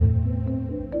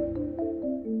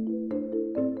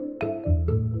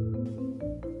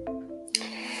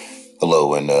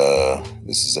and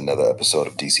this is another episode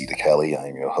of DC to CALI. I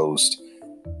am your host,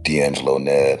 D'Angelo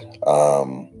Ned.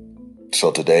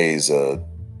 So today is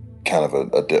kind of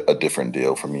a different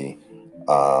deal for me.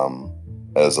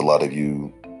 As a lot of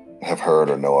you have heard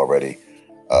or know already,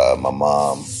 my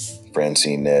mom,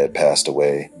 Francine Ned, passed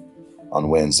away on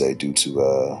Wednesday due to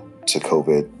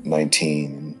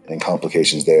COVID-19 and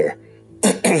complications there.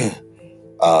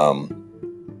 I'm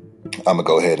gonna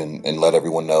go ahead and let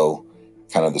everyone know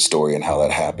kind of the story and how that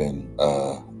happened,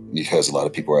 because a lot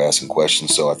of people are asking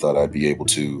questions. So I thought I'd be able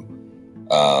to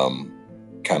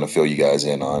kind of fill you guys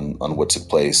in on what took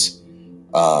place.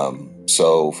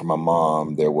 So for my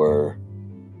mom, there was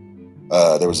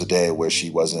a day where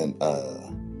she wasn't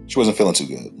feeling too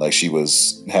good. Like, she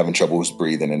was having trouble with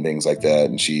breathing and things like that.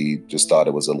 And she just thought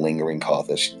it was a lingering cough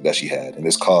that she had. And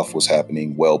this cough was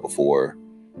happening well before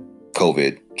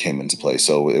COVID came into play.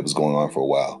 So it was going on for a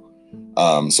while.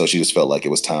 So she just felt like it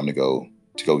was time to go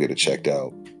get it checked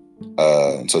out.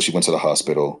 And so she went to the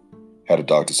hospital, had a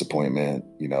doctor's appointment.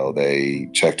 You know, they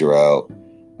checked her out,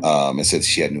 and said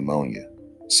she had pneumonia.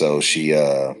 So she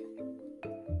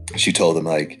told them,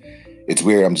 like, it's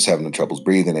weird, I'm just having the troubles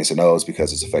breathing. They said, no, it's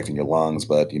because it's affecting your lungs,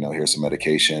 but, here's some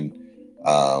medication.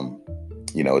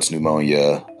 It's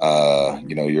pneumonia.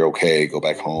 You're okay. Go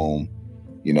back home.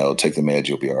 Take the meds.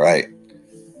 You'll be all right.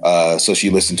 So she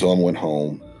listened to him, went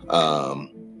home.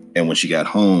 And when she got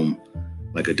home,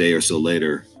 like a day or so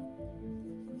later,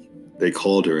 they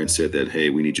called her and said that, hey,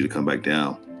 we need you to come back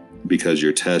down because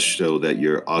your tests show that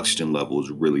your oxygen level is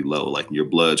really low. Like, in your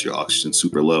blood, your oxygen's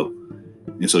super low.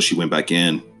 And so she went back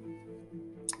in.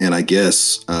 And I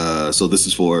guess, so this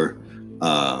is for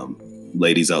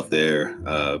ladies out there,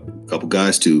 a couple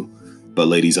guys too, but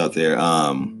ladies out there,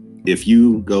 if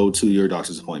you go to your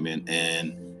doctor's appointment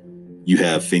and you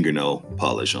have fingernail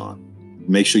polish on,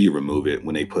 make sure you remove it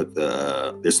when they put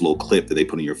this little clip that they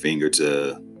put in your finger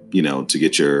to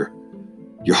get your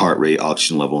heart rate,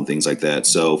 oxygen level, and things like that.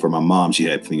 So for my mom, she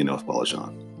had fingernail polish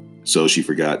on. So she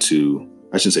forgot to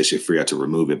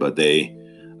remove it, but they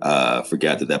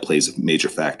forgot that plays a major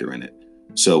factor in it.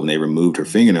 So when they removed her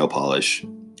fingernail polish,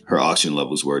 her oxygen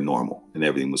levels were normal and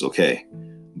everything was okay.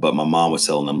 But my mom was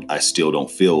telling them, I still don't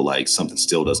feel like something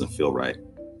still doesn't feel right.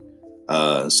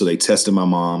 So they tested my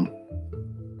mom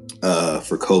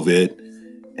for COVID.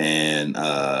 And,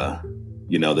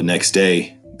 the next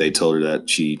day they told her that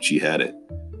she had it.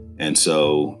 And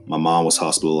so my mom was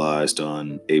hospitalized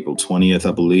on April 20th,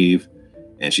 I believe.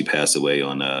 And she passed away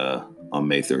on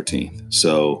May 13th.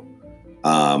 So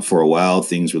for a while,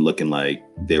 things were looking like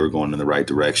they were going in the right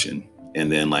direction. And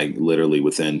then, like, literally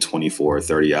within 24 or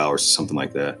 30 hours, something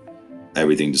like that,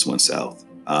 everything just went south.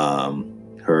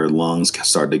 Her lungs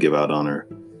started to give out on her.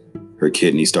 Her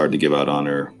kidneys started to give out on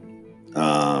her.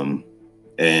 And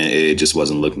it just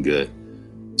wasn't looking good.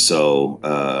 So,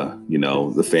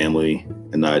 the family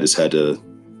and I just had to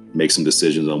make some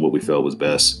decisions on what we felt was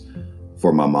best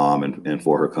for my mom and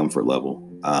for her comfort level.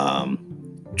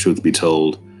 Truth be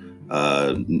told,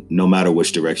 no matter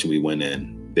which direction we went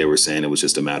in, they were saying it was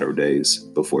just a matter of days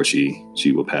before she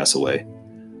would pass away.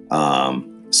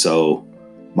 So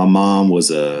my mom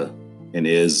was and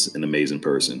is an amazing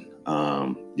person.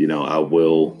 I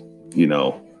will,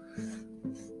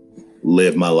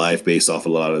 live my life based off a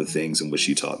lot of the things in which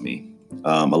she taught me.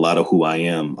 A lot of who I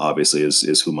am, obviously, is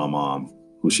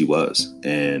who she was.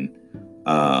 And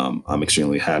I'm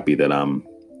extremely happy that I'm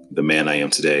the man I am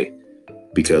today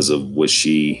because of what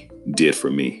she did for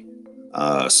me.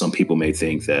 Some people may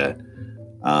think that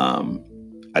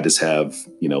I just have,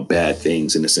 bad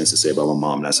things in the sense to say about my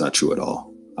mom. That's not true at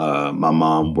all. My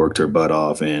mom worked her butt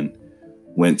off and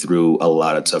went through a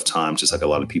lot of tough times, just like a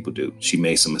lot of people do. She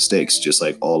made some mistakes, just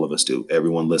like all of us do.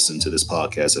 Everyone listening to this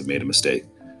podcast have made a mistake.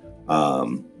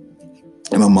 And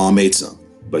my mom made some,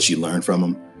 but she learned from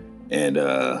them. And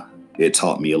it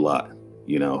taught me a lot,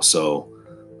 So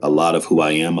a lot of who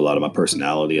I am, a lot of my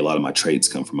personality, a lot of my traits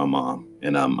come from my mom.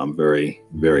 And I'm very,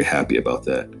 very happy about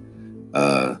that.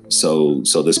 So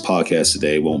this podcast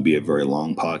today won't be a very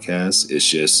long podcast. It's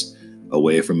just a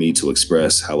way for me to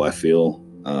express how I feel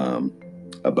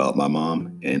about my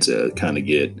mom and to kind of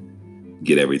get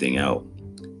everything out.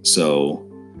 So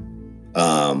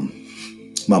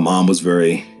my mom was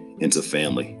very into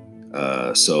family.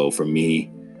 So for me,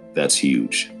 that's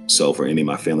huge. So for any of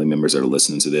my family members that are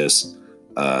listening to this,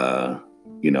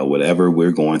 whatever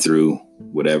we're going through,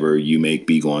 whatever you may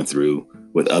be going through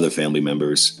with other family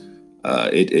members,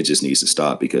 it just needs to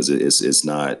stop because it's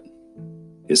not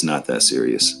that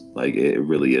serious. Like, it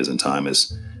really isn't. Time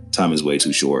is way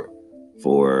too short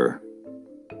for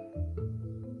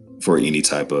any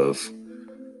type of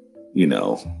you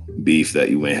know, beef that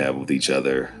you may have with each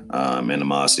other,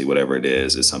 animosity, whatever it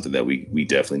is something that we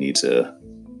definitely need to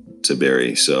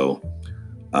bury. So,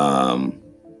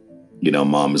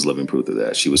 mom is living proof of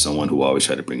that. She was someone who always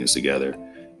tried to bring us together,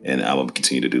 and I will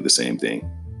continue to do the same thing.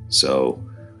 So,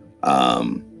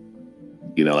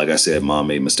 like I said, mom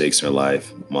made mistakes in her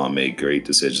life. Mom made great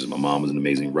decisions. My mom was an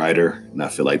amazing writer, and I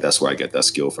feel like that's where I get that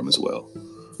skill from as well.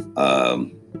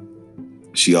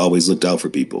 She always looked out for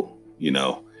people,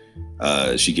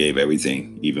 she gave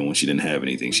everything. Even when she didn't have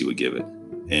anything, she would give it.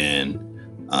 And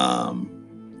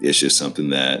it's just something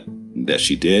that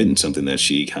she did, and something that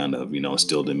she kind of,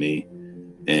 instilled in me.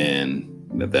 And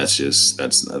that's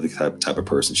the type of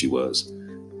person she was.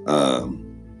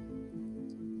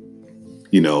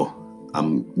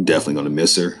 I'm definitely going to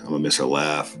miss her. I'm going to miss her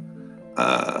laugh.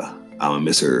 I'm going to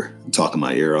miss her talking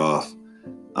my ear off.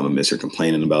 I'm going to miss her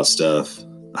complaining about stuff.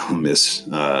 I'm going to miss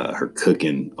her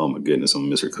cooking. Oh, my goodness. I'm going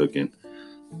to miss her cooking.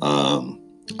 I'm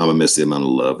going to miss the amount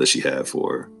of love that she had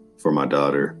for my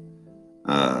daughter.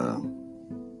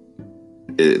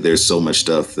 There's so much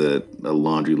stuff, that a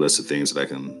laundry list of things that I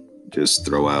can just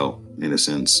throw out, in a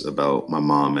sense, about my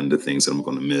mom and the things that I'm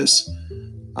going to miss.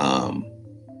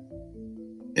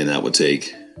 And that would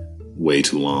take way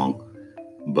too long.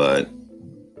 But,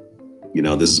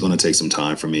 this is going to take some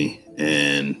time for me.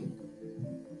 And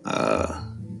I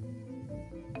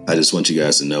just want you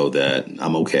guys to know that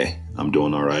I'm okay. I'm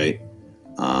doing all right.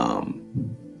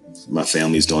 My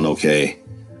family's doing okay.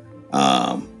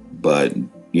 But,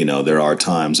 there are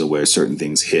times where certain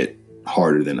things hit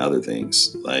harder than other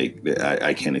things. Like,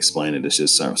 I can't explain it. It's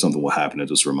just something will happen to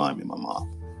just remind me of my mom.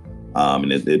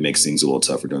 And it makes things a little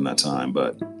tougher during that time.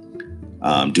 But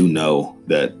do know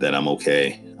that I'm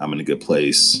okay. I'm in a good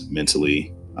place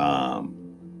mentally.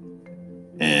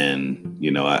 And,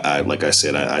 I like I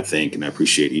said, I thank and I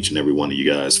appreciate each and every one of you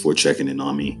guys for checking in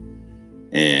on me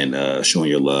and showing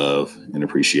your love and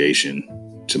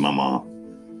appreciation to my mom.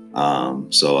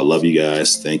 So I love you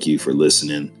guys. Thank you for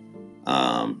listening.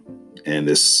 And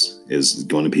this is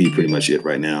going to be pretty much it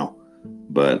right now.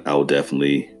 But I will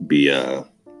definitely be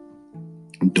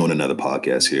doing another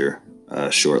podcast here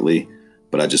shortly.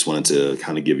 But I just wanted to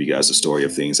kind of give you guys a story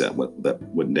of things that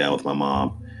went down with my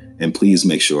mom. And please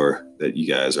make sure that you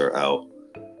guys are out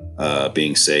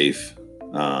being safe,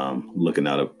 looking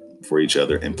out for each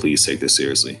other, and please take this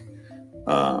seriously.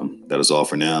 That is all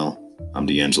for now. I'm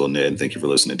D'Angelo Ned, and thank you for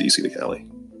listening to DC to Cali.